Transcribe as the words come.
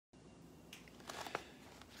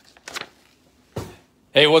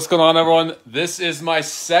Hey, what's going on, everyone? This is my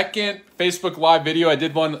second Facebook Live video. I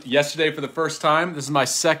did one yesterday for the first time. This is my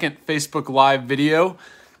second Facebook Live video.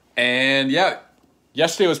 And yeah,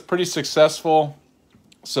 yesterday was pretty successful.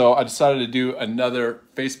 So I decided to do another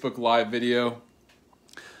Facebook Live video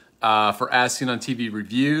for As Seen on TV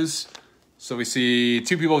reviews. So we see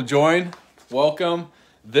two people join. Welcome.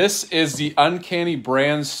 This is the Uncanny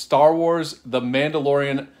brand Star Wars, the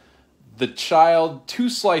Mandalorian, the child,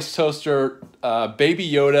 2-slice toaster, Baby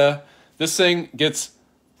Yoda. This thing gets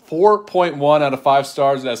 4.1 out of 5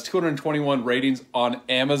 stars. It has 221 ratings on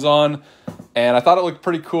Amazon. And I thought it looked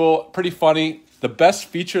pretty cool, pretty funny. The best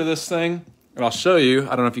feature of this thing, and I'll show you, I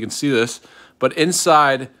don't know if you can see this, but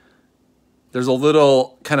inside there's a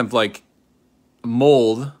little kind of like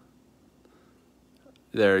mold.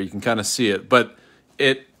 There, you can kind of see it. But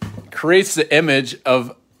it creates the image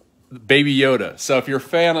of Baby Yoda. So if you're a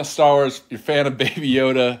fan of Star Wars, you're a fan of Baby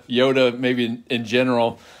Yoda maybe in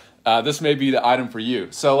general, this may be the item for you.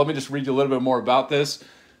 So let me just read you a little bit more about this.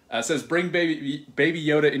 It says, bring baby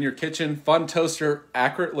Yoda in your kitchen. Fun toaster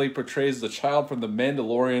accurately portrays the child from the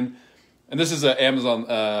Mandalorian. And this is an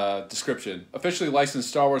Amazon description. Officially licensed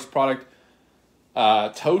Star Wars product.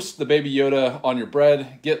 Toast the Baby Yoda on your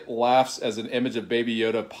bread. Get laughs as an image of Baby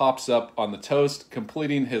Yoda pops up on the toast,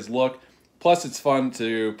 completing his look. Plus, it's fun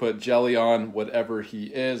to put jelly on whatever he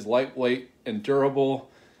is. Lightweight and durable.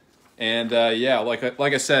 And yeah, like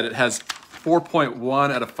I said, it has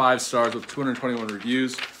 4.1 out of 5 stars with 221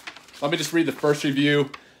 reviews. Let me just read the first review.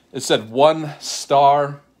 It said 1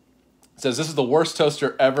 star. It says, this is the worst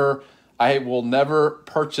toaster ever. I will never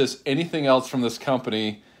purchase anything else from this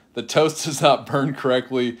company. The toast does not burn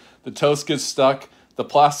correctly. The toast gets stuck. The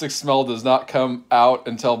plastic smell does not come out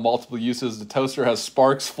until multiple uses. The toaster has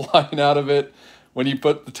sparks flying out of it. When you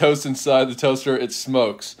put the toast inside the toaster, it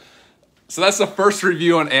smokes. So that's the first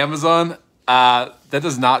review on Amazon. That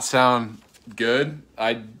does not sound good.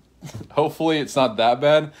 Hopefully it's not that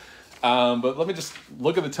bad. But let me just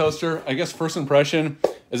look at the toaster. I guess first impression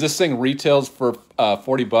is this thing retails for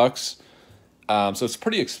 $40. So it's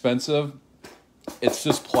pretty expensive. It's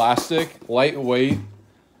just plastic, lightweight.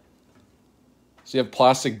 So you have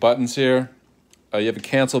plastic buttons here. You have a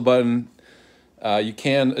cancel button. You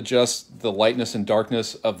can adjust the lightness and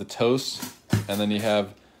darkness of the toast. And then you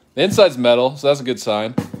have, the inside's metal, so that's a good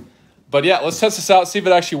sign. But yeah, let's test this out, see if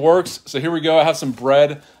it actually works. So here we go. I have some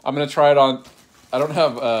bread. I'm going to try it on. I don't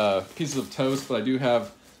have pieces of toast, but I do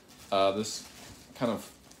have this kind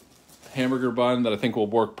of hamburger bun that I think will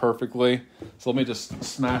work perfectly. So let me just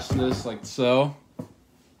smash this like so.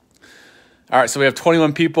 All right, so we have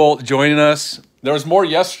 21 people joining us. There was more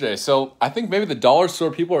yesterday, so I think maybe the dollar store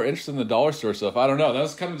people are interested in the dollar store stuff. I don't know. That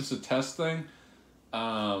was kind of just a test thing.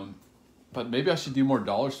 But maybe I should do more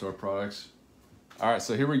dollar store products. All right,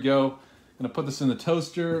 so here we go. I'm going to put this in the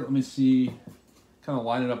toaster. Let me see. Kind of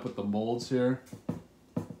line it up with the molds here.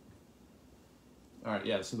 All right,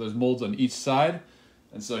 yeah, so there's molds on each side.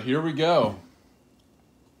 And so here we go.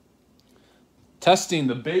 Testing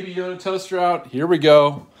the Baby Yoda toaster out. Here we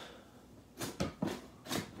go.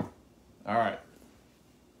 All right.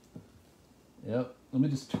 Yep. Let me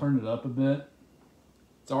just turn it up a bit.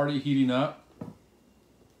 It's already heating up.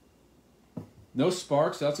 No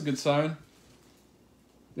sparks. That's a good sign.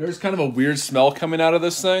 There's kind of a weird smell coming out of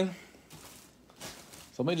this thing.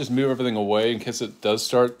 So let me just move everything away in case it does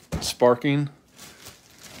start sparking.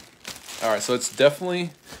 All right. So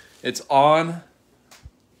it's on.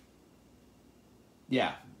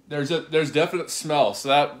 Yeah. There's definite smell.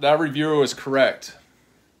 So that reviewer was correct.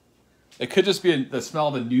 It could just be the smell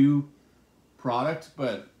of a new product,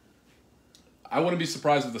 but I wouldn't be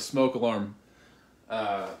surprised if the smoke alarm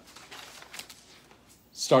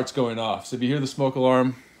starts going off. So if you hear the smoke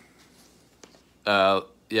alarm, yeah,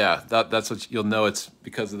 that's what you'll know. It's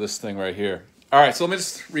because of this thing right here. All right, so let me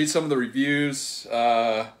just read some of the reviews.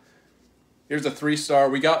 Here's a 3-star.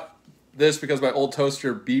 We got this because my old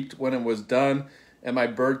toaster beeped when it was done, and my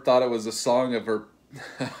bird thought it was a song of her.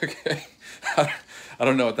 Okay. I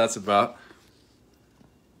don't know what that's about.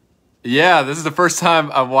 Yeah, this is the first time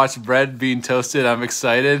I've watched bread being toasted. I'm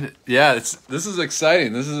excited. Yeah, this is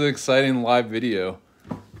exciting. This is an exciting live video.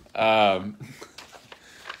 Yeah.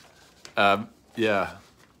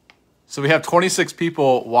 So we have 26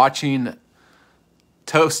 people watching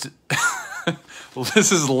toast. Well,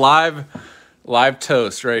 this is live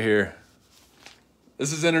toast right here.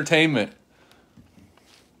 This is entertainment.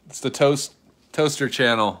 It's the toaster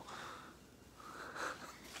channel.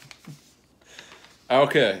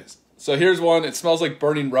 Okay, so here's one. It smells like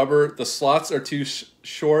burning rubber. The slots are too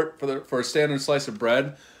short for a standard slice of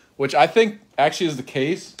bread, which I think actually is the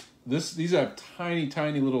case. These have tiny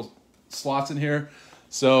little slots in here.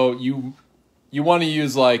 So you want to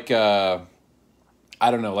use like I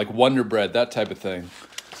don't know, like Wonder Bread, that type of thing.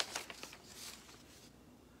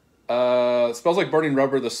 It smells like burning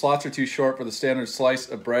rubber. The slots are too short for the standard slice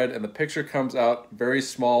of bread, and the picture comes out very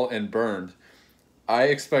small and burned. I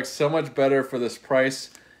expect so much better for this price,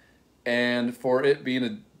 and for it being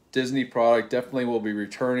a Disney product, definitely will be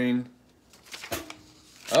returning.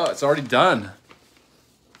 Oh, it's already done.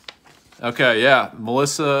 Okay, yeah.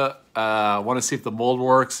 Melissa, want to see if the mold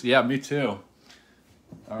works. Yeah, me too.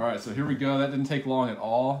 All right, so here we go. That didn't take long at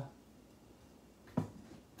all.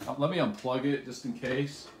 Let me unplug it just in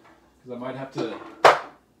case, because I might have to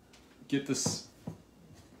get this.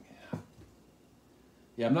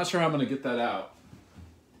 Yeah, I'm not sure how I'm going to get that out.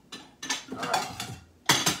 All right.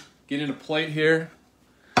 Getting a plate here.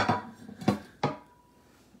 Let's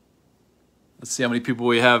see how many people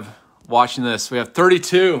we have watching this. We have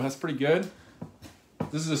 32. That's pretty good.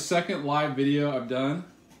 This is the second live video I've done.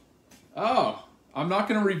 Oh, I'm not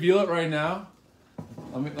going to reveal it right now.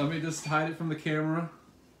 Let me just hide it from the camera.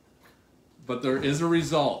 But there is a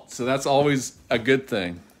result, so that's always a good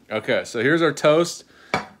thing. Okay, so here's our toast.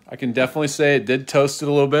 I can definitely say it did toast it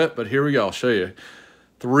a little bit, but here we go. I'll show you.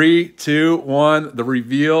 3, 2, 1, the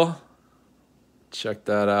reveal. Check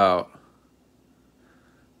that out.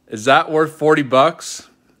 Is that worth 40 bucks?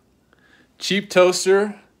 Cheap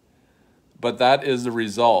toaster, but that is the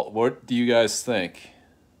result. What do you guys think?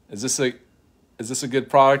 Is this a good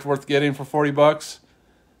product worth getting for 40 bucks?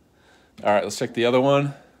 All right, let's check the other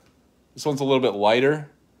one. This one's a little bit lighter.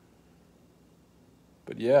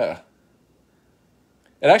 But yeah.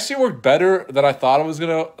 It actually worked better than I thought it was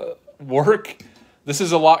going to work. This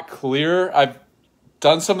is a lot clearer. I've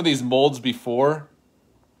done some of these molds before,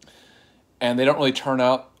 and they don't really turn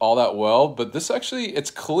out all that well. But this actually,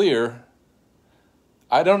 it's clear.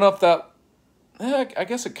 I don't know if that... I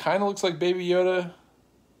guess it kind of looks like Baby Yoda.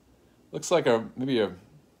 Looks like maybe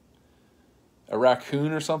a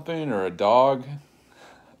raccoon or something, or a dog,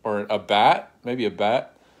 or a bat. Maybe a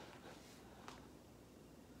bat.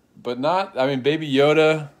 But not, I mean, Baby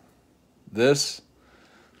Yoda, this.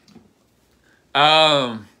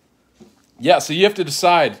 Yeah, so you have to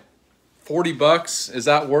decide. 40 bucks, is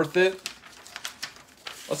that worth it?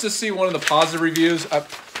 Let's just see one of the positive reviews. I'm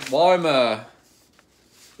going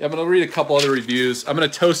to read a couple other reviews. I'm going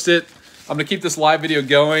to toast it. I'm going to keep this live video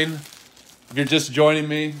going. If you're just joining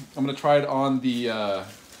me, I'm going to try it on the,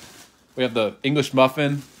 we have the English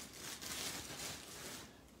muffin.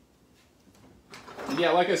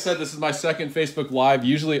 Yeah, like I said, this is my second Facebook Live.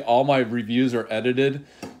 Usually all my reviews are edited.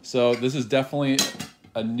 So this is definitely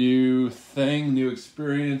a new thing, new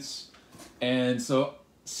experience. And so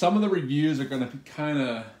some of the reviews are going to be kind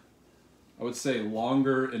of, I would say,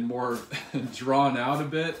 longer and more drawn out a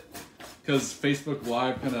bit, because Facebook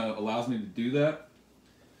Live kind of allows me to do that.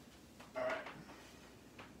 All right.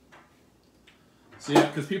 So yeah,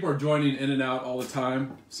 because people are joining in and out all the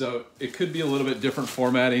time, so it could be a little bit different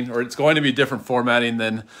formatting, or it's going to be different formatting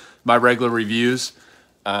than my regular reviews.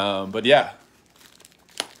 But yeah,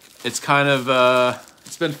 it's kind of,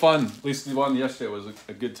 it's been fun. At least the one yesterday was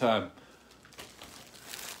a good time.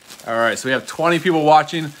 All right, so we have 20 people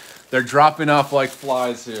watching. They're dropping off like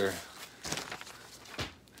flies here.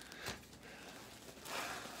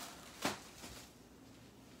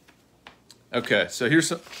 Okay, so here's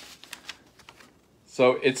some.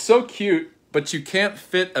 So it's so cute, but you can't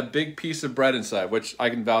fit a big piece of bread inside, which I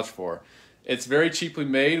can vouch for. It's very cheaply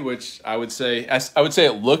made, which I would say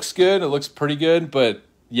it looks good. It looks pretty good, but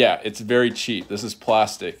yeah, it's very cheap. This is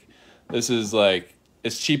plastic. This is like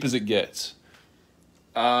as cheap as it gets.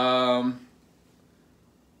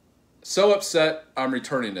 So upset, I'm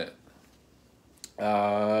returning it.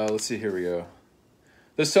 Let's see, here we go.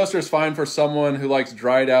 This toaster is fine for someone who likes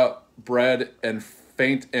dried out bread and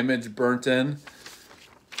faint image burnt in.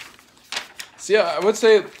 So yeah, I would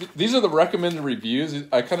say these are the recommended reviews.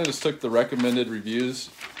 I kind of just took the recommended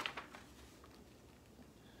reviews.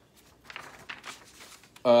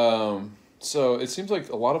 So it seems like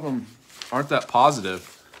a lot of them aren't that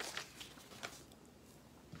positive.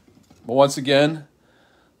 But once again,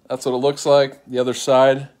 that's what it looks like. The other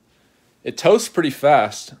side, it toasts pretty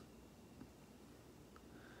fast.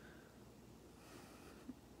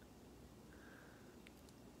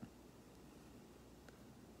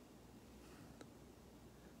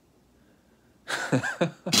 All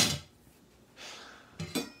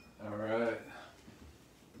right.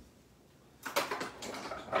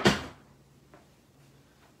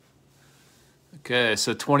 Okay,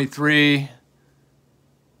 so 23.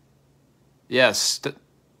 Yes.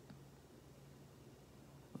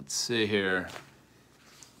 Let's see here.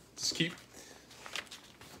 Just keep.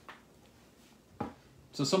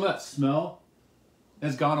 So some of that smell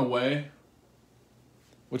has gone away,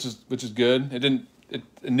 which is good.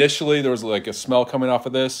 Initially there was like a smell coming off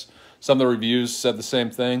of this. Some of the reviews said the same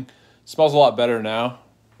thing. It smells a lot better now,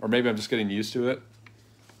 or maybe I'm just getting used to it.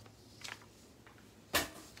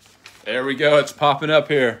 There we go. It's popping up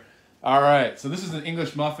here. All right. So this is an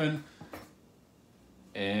English muffin.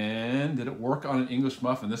 And did it work on an English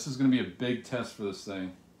muffin? This is going to be a big test for this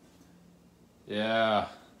thing. Yeah,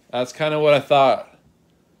 that's kind of what I thought.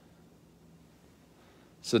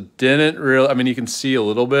 So didn't really, I mean, you can see a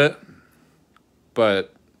little bit,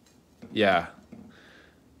 but yeah.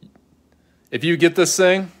 If you get this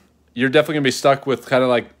thing, you're definitely going to be stuck with kind of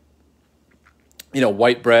like, you know,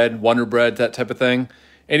 white bread, Wonder Bread, that type of thing.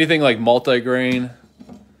 Anything like multi-grain,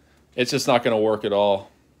 it's just not going to work at all.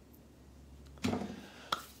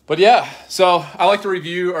 But yeah, so I like to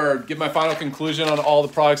review or give my final conclusion on all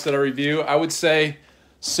the products that I review. I would say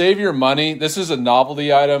save your money. This is a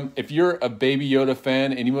novelty item. If you're a Baby Yoda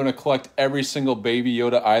fan and you want to collect every single Baby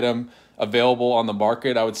Yoda item available on the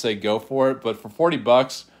market, I would say go for it. But for 40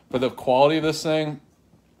 bucks, for the quality of this thing,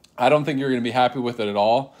 I don't think you're going to be happy with it at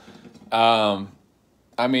all.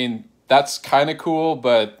 I mean, that's kind of cool,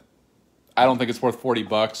 but I don't think it's worth 40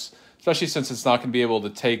 bucks, especially since it's not going to be able to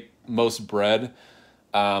take most bread.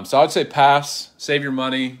 So I would say pass, save your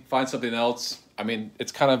money, find something else. I mean,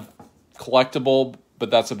 it's kind of collectible,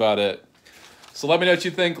 but that's about it. So let me know what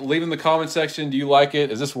you think. Leave in the comment section. Do you like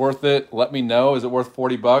it? Is this worth it? Let me know. Is it worth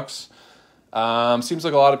 40 bucks? Seems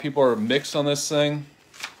like a lot of people are mixed on this thing.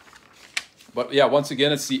 But yeah, once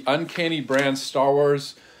again, it's the Uncanny brand Star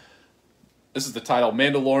Wars. This is the title,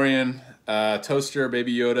 Mandalorian toaster,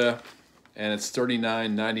 Baby Yoda, and it's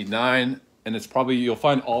 $39.99. And it's probably, you'll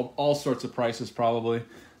find all sorts of prices probably.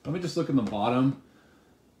 Let me just look in the bottom.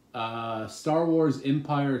 Star Wars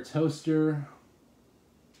Empire toaster.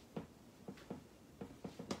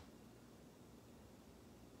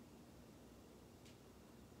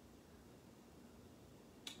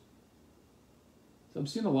 So I'm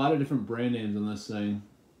seeing a lot of different brand names on this thing.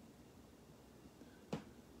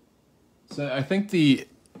 So I think the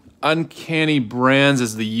Uncanny brands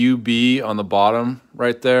is the UB on the bottom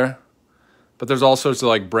right there. But there's all sorts of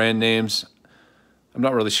like brand names. I'm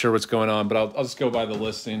not really sure what's going on, but I'll just go by the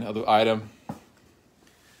listing of the item.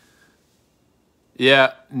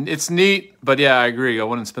 Yeah, it's neat, but yeah, I agree. I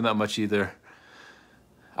wouldn't spend that much either.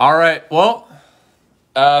 All right, well,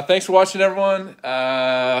 thanks for watching, everyone.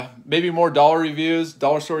 Maybe more dollar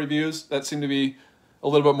store reviews. That seem to be a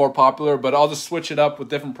little bit more popular, but I'll just switch it up with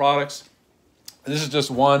different products. This is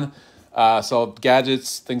just one, so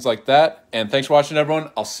gadgets, things like that. And thanks for watching,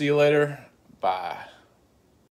 everyone. I'll see you later. Bye.